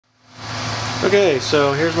Okay,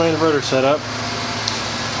 so here's my inverter setup.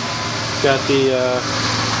 Got the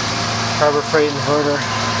Harbor Freight inverter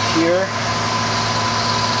here,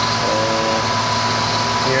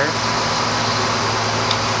 here.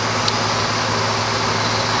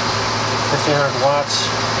 1500 watts.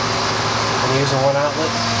 I'm using one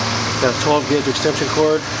outlet. Got a 12 gauge extension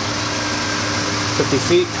cord, 50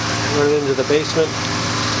 feet, run it into the basement.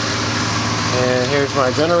 And here's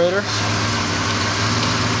my generator.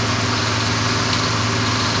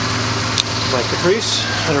 My Caprice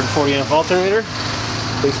 140 amp alternator,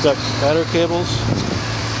 leaf duct battery cables,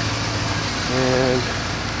 and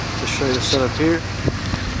to show you the setup here,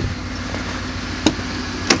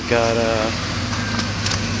 got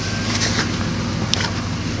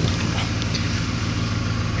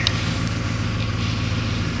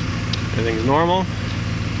everything's normal,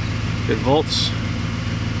 good volts,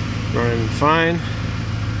 running fine,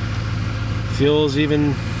 fuel's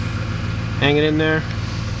even hanging in there.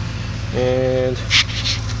 And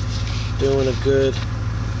doing a good,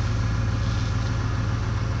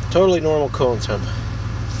 totally normal cooling temp.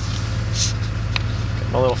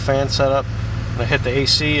 Got my little fan set up. When I hit the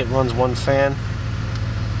AC, it runs one fan.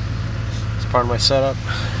 It's part of my setup.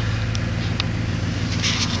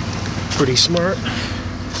 Pretty smart.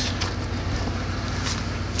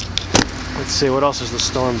 Let's see, what else has the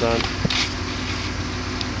storm done?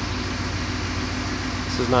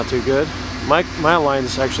 This is not too good. My line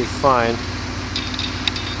is actually fine.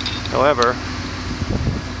 However,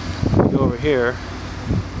 go over here.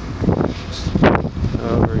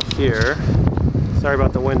 Sorry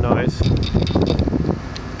about the wind noise.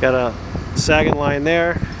 Got a sagging line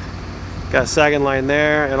there. Got a sagging line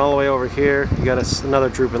there, and all the way over here, you got another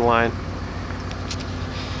drooping line.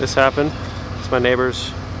 This happened. It's my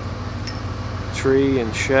neighbor's tree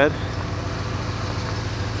and shed.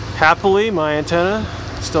 Happily, my antenna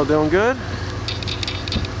still doing good.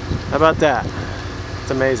 How about that?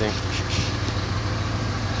 It's amazing.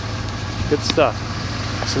 Good stuff.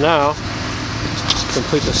 So now,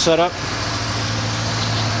 complete the setup.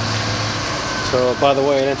 So by the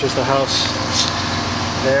way, it enters the house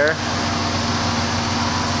there,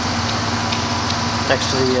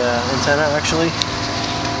 next to the antenna actually.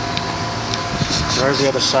 There's the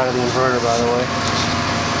other side of the inverter, by the way.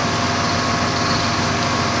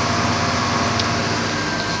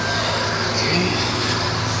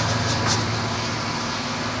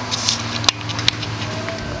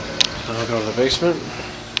 I'll go to the basement.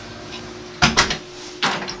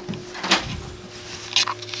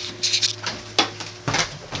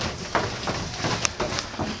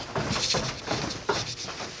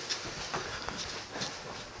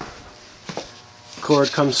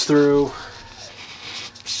 Cord comes through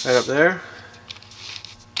right up there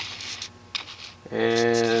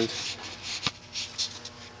and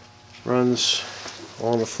runs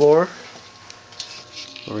along the floor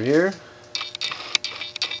over here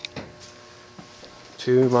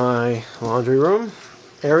to my laundry room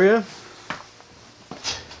area.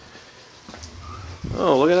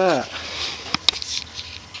 Oh, look at that.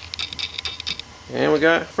 And we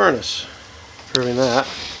got a furnace, proving that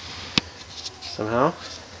somehow.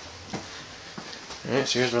 Alright,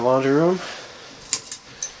 so here's my laundry room.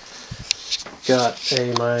 Got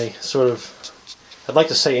my sort of, I'd like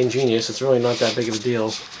to say ingenious, it's really not that big of a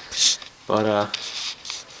deal, but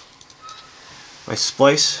my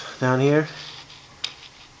splice down here.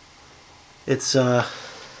 It's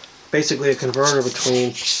basically a converter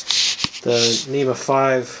between the Nemo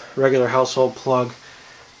 5 regular household plug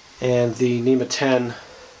and the Nemo 10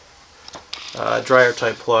 dryer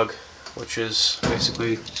type plug, which is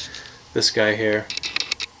basically this guy here.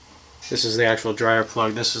 This is the actual dryer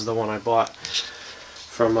plug. This is the one I bought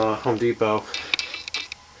from Home Depot.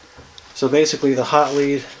 So basically the hot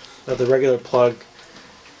lead of the regular plug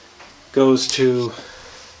goes to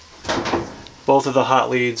both of the hot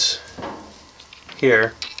leads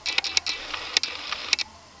here,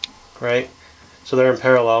 right? So they're in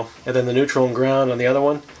parallel, and then the neutral and ground on the other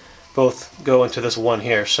one both go into this one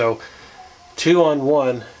here. So 2 on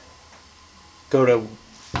one go to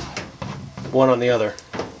 1 on the other.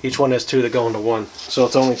 Each one has 2 that go into 1. So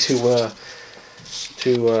it's only two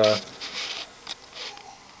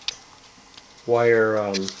wire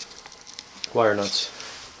nuts.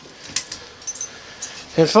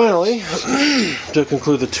 And finally, to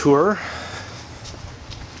conclude the tour,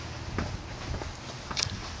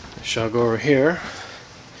 I shall go over here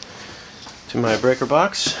to my breaker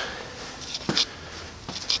box.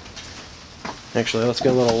 Actually, let's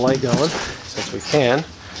get a little light going since we can.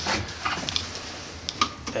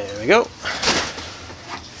 There we go.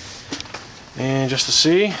 And just to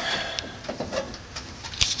see,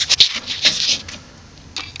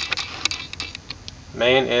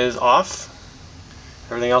 Main is off.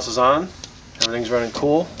 Everything else is on. Everything's running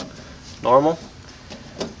cool, normal.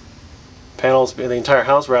 Panels, the entire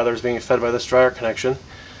house rather, is being fed by this dryer connection.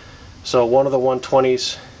 So one of the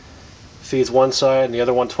 120s feeds one side and the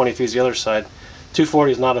other 120 feeds the other side.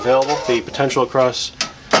 240 is not available. The potential across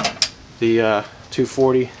the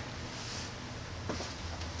 240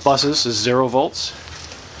 buses is 0 volts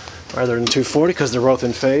rather than 240 because they're both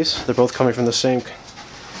in phase. They're both coming from the same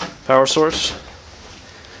power source.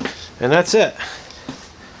 And that's it.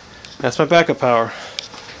 That's my backup power.